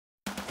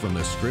From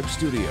the Scripps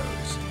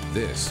Studios,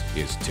 this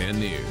is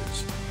 10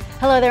 News.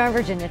 Hello there, I'm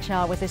Virginia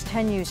Cha with this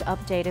 10 News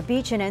update. A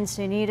beach in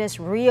Encinitas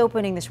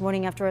reopening this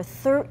morning after a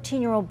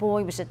 13-year-old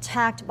boy was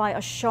attacked by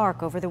a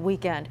shark over the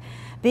weekend.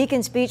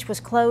 Beacons Beach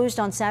was closed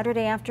on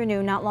Saturday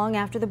afternoon, not long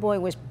after the boy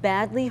was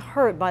badly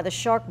hurt by the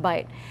shark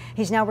bite.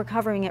 He's now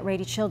recovering at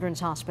Rady Children's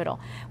Hospital.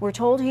 We're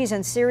told he's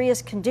in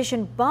serious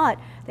condition, but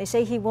they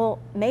say he will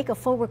make a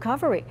full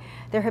recovery.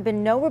 There have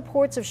been no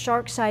reports of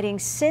shark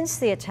sightings since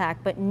the attack,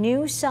 but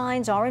new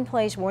signs are in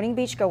place warning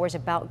beachgoers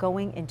about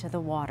going into the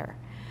water.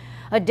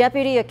 A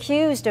deputy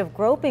accused of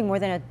groping more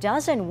than a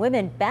dozen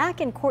women back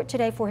in court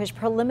today for his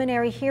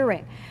preliminary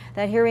hearing.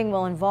 That hearing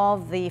will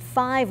involve the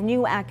 5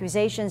 new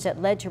accusations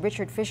that led to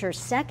Richard Fisher's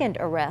second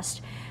arrest.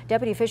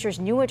 Deputy Fisher's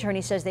new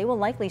attorney says they will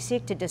likely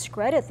seek to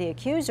discredit the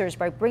accusers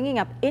by bringing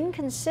up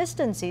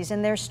inconsistencies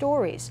in their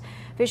stories.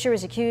 Fisher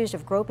is accused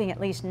of groping at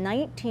least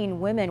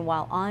 19 women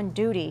while on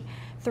duty.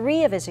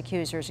 3 of his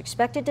accusers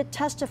expected to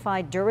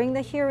testify during the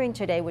hearing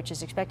today, which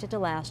is expected to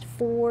last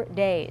 4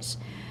 days.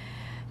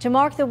 To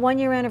mark the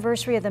 1-year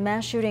anniversary of the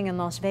mass shooting in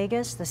Las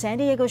Vegas, the San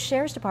Diego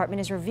Sheriff's Department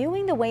is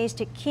reviewing the ways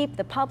to keep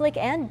the public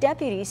and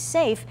deputies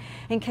safe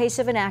in case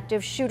of an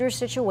active shooter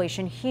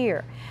situation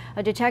here.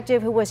 A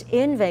detective who was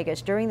in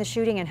Vegas during the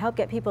shooting and helped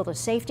get people to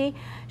safety,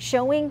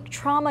 showing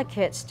trauma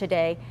kits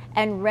today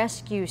and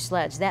rescue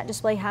sleds. That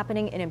display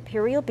happening in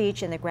Imperial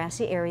Beach in the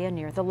grassy area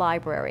near the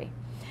library.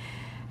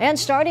 And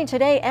starting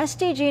today,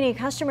 SDG&E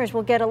customers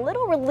will get a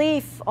little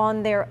relief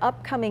on their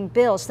upcoming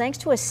bills thanks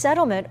to a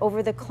settlement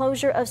over the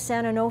closure of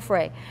San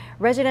Onofre.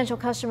 Residential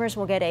customers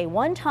will get a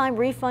one-time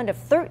refund of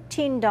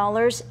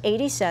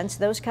 $13.80.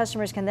 Those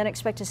customers can then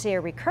expect to see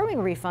a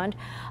recurring refund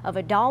of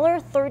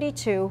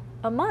 $1.32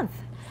 a month.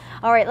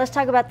 All right, let's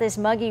talk about this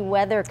muggy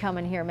weather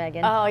coming here,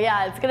 Megan. Oh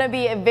yeah, it's going to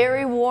be a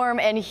very warm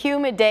and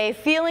humid day,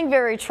 feeling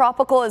very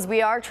tropical as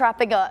we are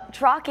tracking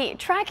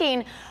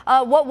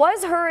what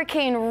was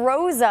Hurricane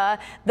Rosa.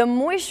 The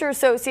moisture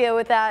associated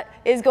with that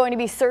is going to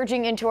be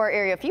surging into our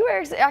area. A few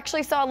areas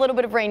actually saw a little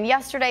bit of rain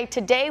yesterday.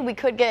 Today we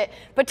could get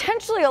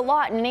potentially a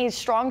lot in these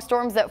strong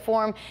storms that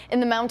form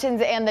in the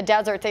mountains and the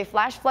deserts. A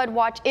flash flood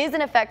watch is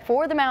in effect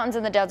for the mountains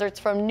and the deserts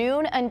from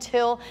noon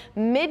until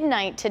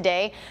midnight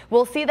today.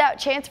 We'll see that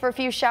chance for a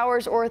few showers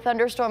or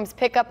thunderstorms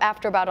pick up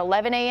after about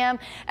 11 a.m.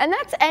 and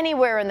that's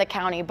anywhere in the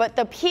county, but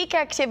the peak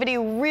activity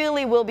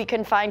really will be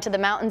confined to the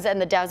mountains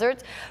and the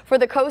deserts. For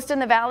the coast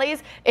and the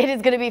valleys, it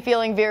is going to be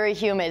feeling very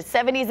humid.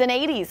 70s and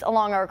 80s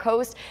along our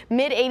coast,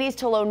 mid 80s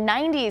to low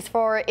 90s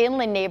for our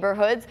inland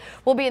neighborhoods.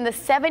 We'll be in the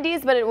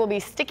 70s, but it will be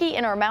sticky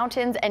in our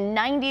mountains, and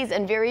 90s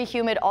and very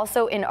humid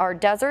also in our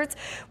deserts.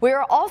 We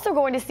are also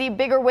going to see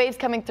bigger waves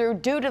coming through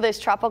due to this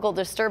tropical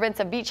disturbance.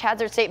 A beach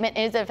hazard statement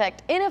is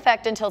in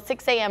effect until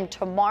 6 a.m.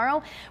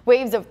 tomorrow.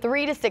 Waves of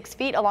 3 to 6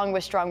 feet along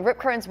with strong rip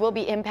currents will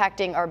be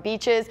impacting our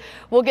beaches.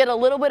 We'll get a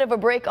little bit of a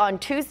break on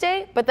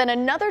Tuesday, but then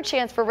another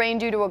chance for rain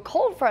due to a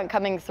cold front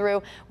coming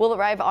through will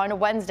arrive on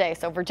Wednesday.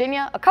 So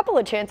Virginia, a couple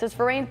of chances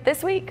for rain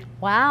this week.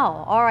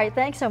 Wow. All right.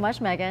 Thanks so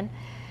much, Megan.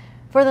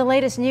 For the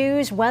latest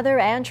news, weather,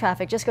 and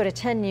traffic, just go to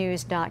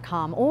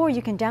 10news.com, or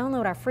you can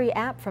download our free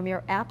app from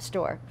your app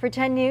store. For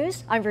 10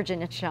 News, I'm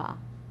Virginia Cha.